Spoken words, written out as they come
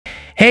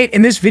Hey,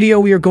 in this video,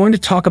 we are going to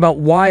talk about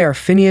why are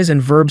Phineas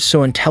and Ferb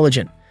so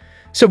intelligent.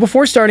 So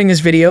before starting this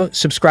video,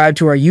 subscribe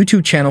to our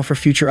YouTube channel for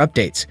future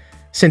updates.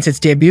 Since its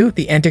debut,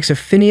 the antics of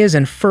Phineas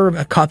and Ferb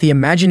have caught the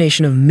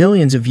imagination of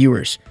millions of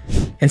viewers.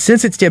 And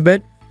since its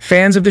debut,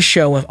 fans of the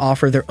show have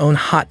offered their own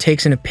hot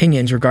takes and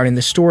opinions regarding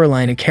the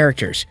storyline and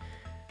characters.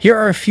 Here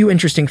are a few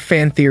interesting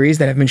fan theories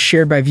that have been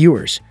shared by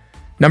viewers.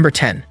 Number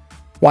 10.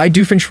 Why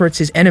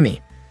Doofenshmirtz is enemy?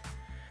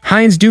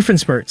 Heinz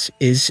Doofenshmirtz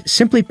is,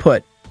 simply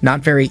put,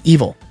 not very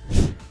evil.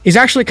 He's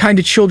actually kind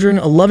to children,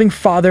 a loving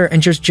father,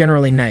 and just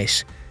generally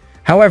nice.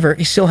 However,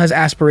 he still has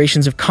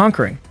aspirations of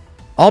conquering.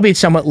 Albeit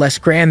somewhat less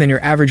grand than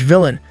your average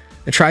villain,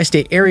 the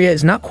tri-state area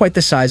is not quite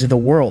the size of the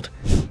world,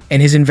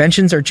 and his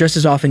inventions are just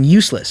as often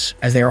useless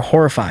as they are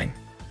horrifying.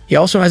 He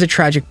also has a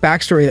tragic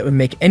backstory that would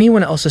make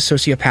anyone else a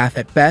sociopath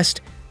at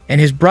best,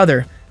 and his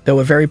brother, though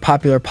a very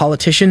popular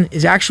politician,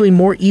 is actually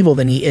more evil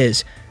than he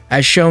is,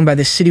 as shown by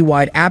the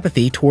citywide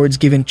apathy towards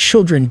giving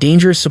children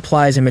dangerous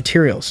supplies and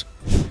materials.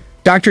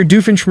 Dr.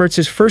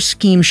 Doofenshmirtz's first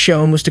scheme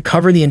shown was to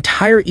cover the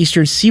entire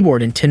eastern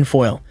seaboard in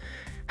tinfoil.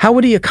 How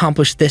would he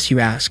accomplish this, you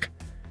ask?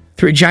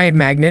 Through a giant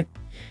magnet.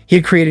 He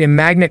had created a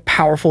magnet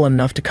powerful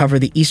enough to cover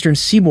the eastern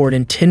seaboard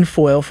in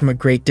tinfoil from a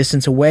great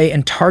distance away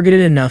and targeted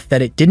enough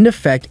that it didn't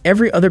affect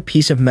every other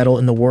piece of metal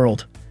in the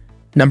world.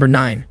 Number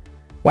 9.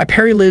 Why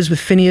Perry lives with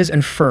Phineas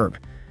and Ferb.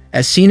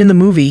 As seen in the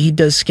movie, he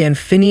does scan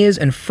Phineas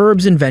and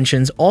Ferb's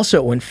inventions.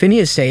 Also, when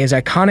Phineas say his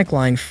iconic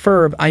line,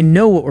 "Ferb, I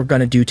know what we're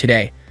gonna do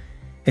today."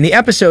 In the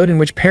episode in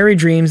which Perry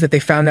dreams that they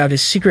found out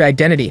his secret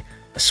identity,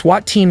 a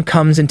SWAT team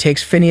comes and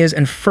takes Phineas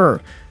and Ferb,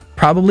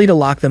 probably to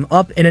lock them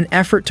up in an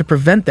effort to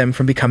prevent them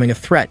from becoming a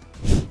threat.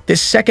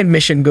 This second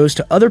mission goes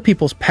to other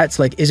people's pets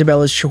like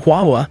Isabella's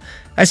Chihuahua.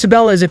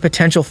 Isabella is a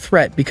potential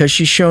threat because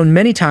she's shown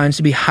many times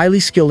to be highly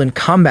skilled in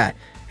combat,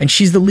 and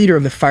she's the leader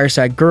of the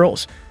Fireside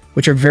Girls,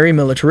 which are very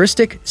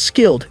militaristic,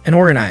 skilled, and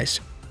organized.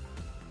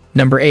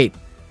 Number 8.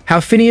 How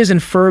Phineas and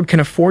Ferb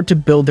can afford to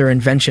build their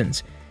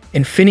inventions.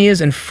 In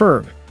Phineas and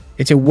Ferb,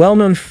 it's a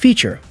well-known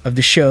feature of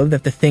the show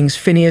that the things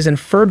Phineas and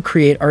Ferb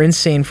create are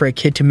insane for a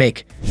kid to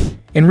make.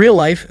 In real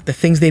life, the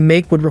things they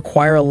make would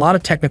require a lot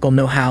of technical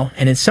know-how,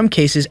 and in some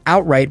cases,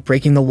 outright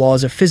breaking the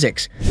laws of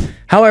physics.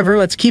 However,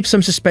 let's keep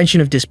some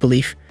suspension of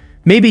disbelief.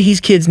 Maybe these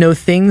kids know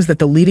things that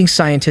the leading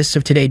scientists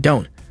of today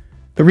don't.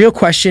 The real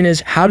question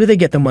is, how do they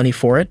get the money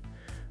for it?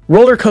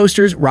 Roller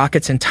coasters,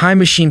 rockets, and time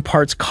machine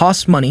parts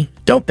cost money,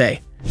 don't they?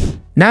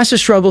 NASA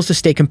struggles to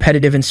stay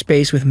competitive in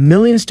space with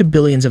millions to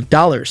billions of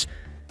dollars.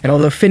 And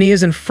although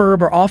Phineas and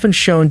Ferb are often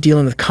shown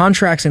dealing with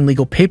contracts and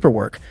legal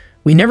paperwork,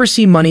 we never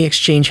see money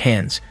exchange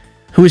hands.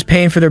 Who is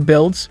paying for their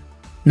builds?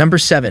 Number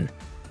 7.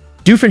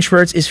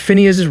 Doofenshmirtz is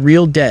Phineas's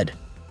real dad.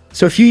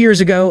 So a few years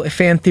ago, a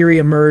fan theory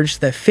emerged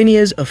that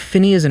Phineas of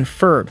Phineas and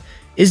Ferb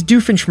is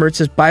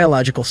Doofenshmirtz's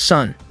biological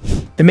son.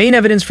 The main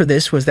evidence for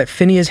this was that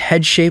Phineas'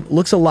 head shape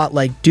looks a lot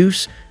like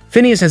Doof's.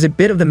 Phineas has a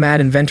bit of the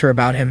mad inventor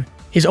about him.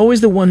 He's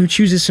always the one who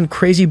chooses some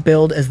crazy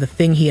build as the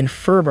thing he and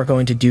Ferb are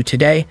going to do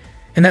today,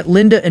 and that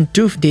Linda and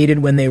Doof dated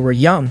when they were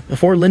young,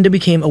 before Linda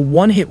became a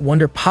one-hit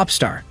wonder pop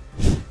star.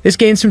 This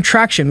gained some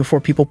traction before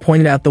people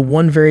pointed out the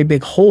one very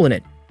big hole in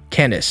it,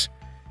 Candace.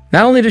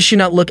 Not only does she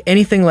not look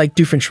anything like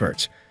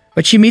Doofenshmirtz,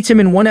 but she meets him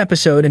in one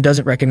episode and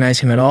doesn't recognize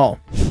him at all.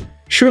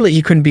 Surely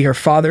he couldn't be her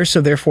father, so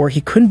therefore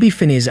he couldn't be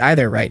Phineas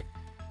either, right?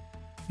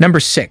 Number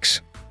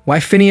 6. Why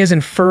Phineas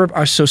and Ferb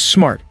are so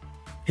smart.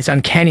 It's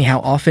uncanny how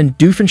often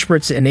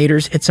Doofenshmirtz's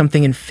innators hit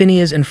something in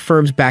Phineas and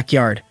Ferb's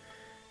backyard.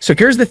 So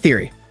here's the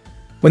theory.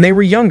 When they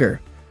were younger,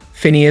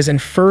 Phineas and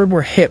Ferb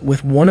were hit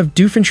with one of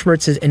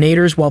Doofenshmirtz's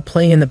innators while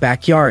playing in the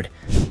backyard.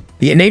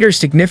 The innators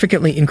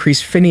significantly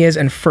increased Phineas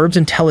and Ferb's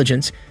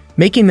intelligence,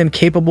 making them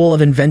capable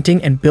of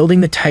inventing and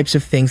building the types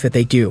of things that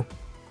they do.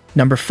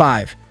 Number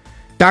 5.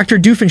 Dr.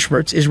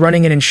 Doofenshmirtz is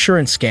running an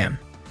insurance scam.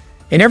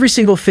 In every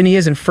single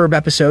Phineas and Ferb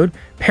episode,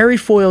 Perry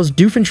foils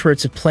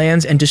Doofenshmirtz's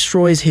plans and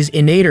destroys his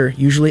innator,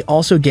 usually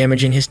also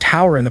damaging his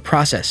tower in the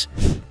process.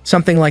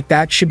 Something like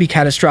that should be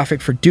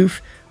catastrophic for Doof,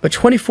 but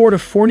 24 to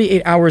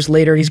 48 hours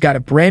later, he's got a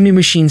brand new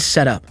machine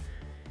set up.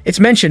 It's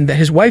mentioned that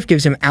his wife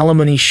gives him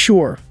alimony,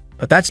 sure,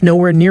 but that's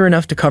nowhere near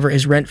enough to cover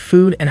his rent,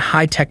 food, and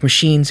high-tech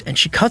machines, and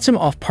she cuts him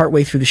off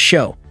partway through the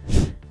show.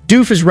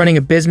 Doof is running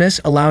a business,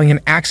 allowing him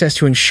access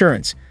to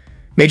insurance.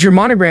 Major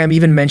Monogram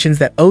even mentions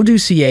that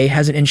ODCA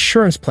has an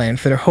insurance plan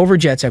for their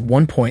hoverjets at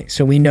one point,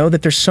 so we know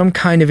that there's some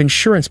kind of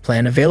insurance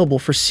plan available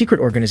for secret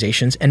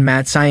organizations and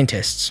mad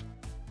scientists.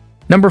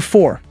 Number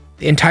 4.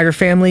 The entire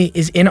family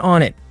is in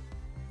on it.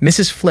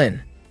 Mrs.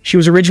 Flynn. She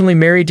was originally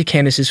married to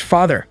Candace's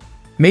father.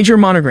 Major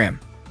Monogram.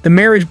 The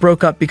marriage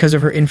broke up because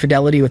of her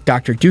infidelity with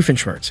Dr.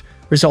 Doofenshmirtz,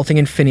 resulting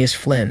in Phineas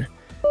Flynn.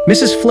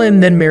 Mrs.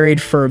 Flynn then married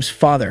Ferb's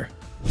father.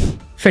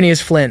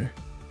 Phineas Flynn,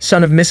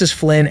 son of Mrs.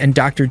 Flynn and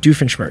Dr.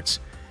 Doofenshmirtz.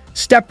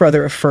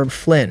 Stepbrother of Ferb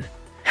Flynn.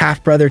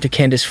 Half-brother to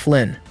Candace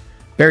Flynn.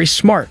 Very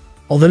smart,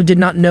 although did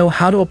not know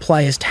how to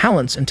apply his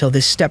talents until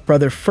this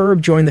stepbrother Ferb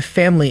joined the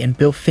family and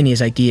built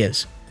Phineas'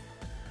 ideas.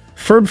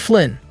 Ferb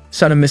Flynn,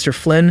 son of Mr.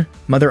 Flynn,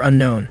 mother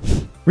unknown.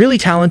 Really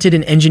talented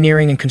in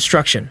engineering and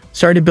construction,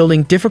 started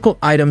building difficult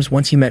items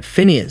once he met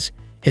Phineas,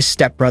 his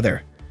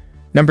stepbrother.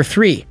 Number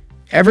 3.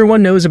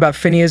 Everyone knows about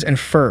Phineas and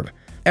Ferb.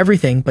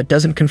 Everything, but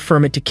doesn't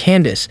confirm it to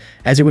Candace,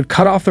 as it would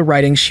cut off the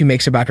writings she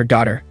makes about her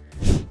daughter.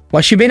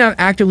 While she may not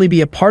actively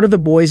be a part of the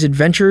boys'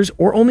 adventures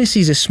or only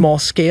sees a small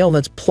scale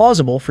that's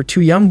plausible for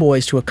two young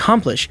boys to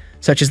accomplish,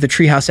 such as the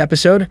treehouse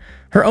episode,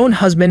 her own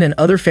husband and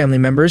other family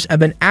members have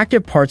been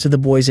active parts of the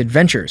boys'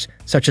 adventures,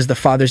 such as the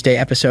Father's Day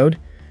episode.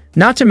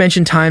 Not to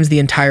mention times the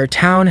entire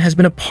town has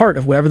been a part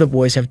of whatever the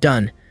boys have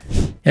done.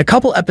 In a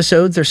couple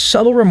episodes, there's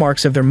subtle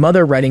remarks of their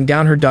mother writing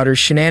down her daughter's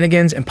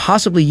shenanigans and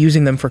possibly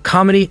using them for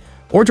comedy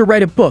or to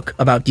write a book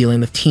about dealing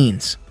with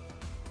teens.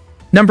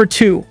 Number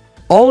 2.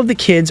 All of the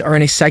kids are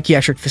in a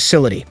psychiatric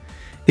facility.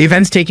 The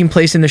events taking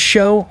place in the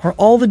show are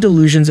all the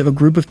delusions of a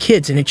group of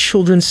kids in a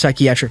children's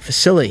psychiatric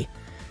facility.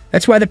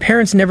 That's why the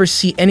parents never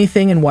see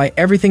anything and why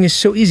everything is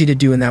so easy to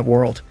do in that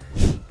world.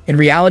 In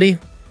reality,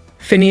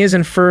 Phineas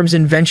and Ferb's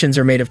inventions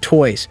are made of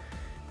toys.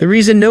 The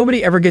reason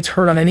nobody ever gets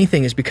hurt on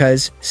anything is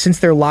because, since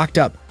they're locked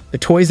up, the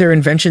toys their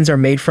inventions are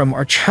made from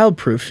are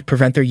childproof to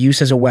prevent their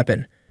use as a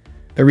weapon.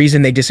 The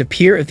reason they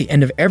disappear at the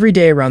end of every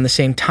day around the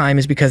same time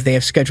is because they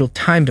have scheduled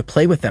time to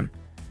play with them.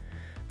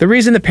 The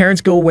reason the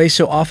parents go away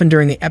so often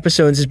during the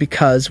episodes is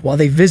because, while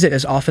they visit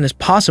as often as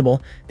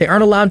possible, they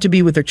aren't allowed to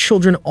be with their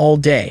children all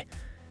day.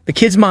 The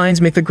kids' minds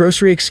make the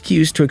grocery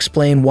excuse to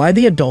explain why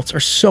the adults are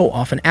so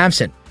often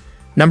absent.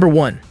 Number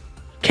 1.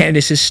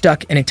 Candace is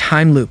stuck in a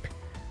time loop.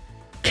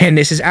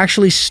 Candace is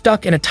actually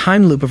stuck in a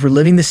time loop of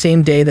reliving the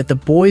same day that the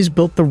boys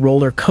built the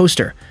roller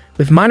coaster,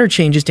 with minor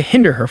changes to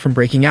hinder her from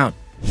breaking out.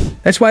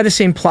 That's why the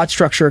same plot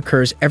structure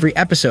occurs every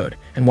episode,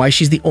 and why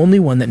she's the only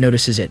one that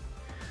notices it.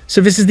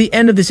 So this is the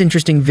end of this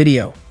interesting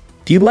video.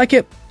 Do you like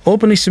it?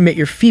 Openly submit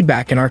your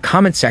feedback in our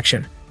comment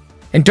section.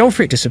 And don't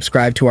forget to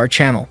subscribe to our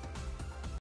channel.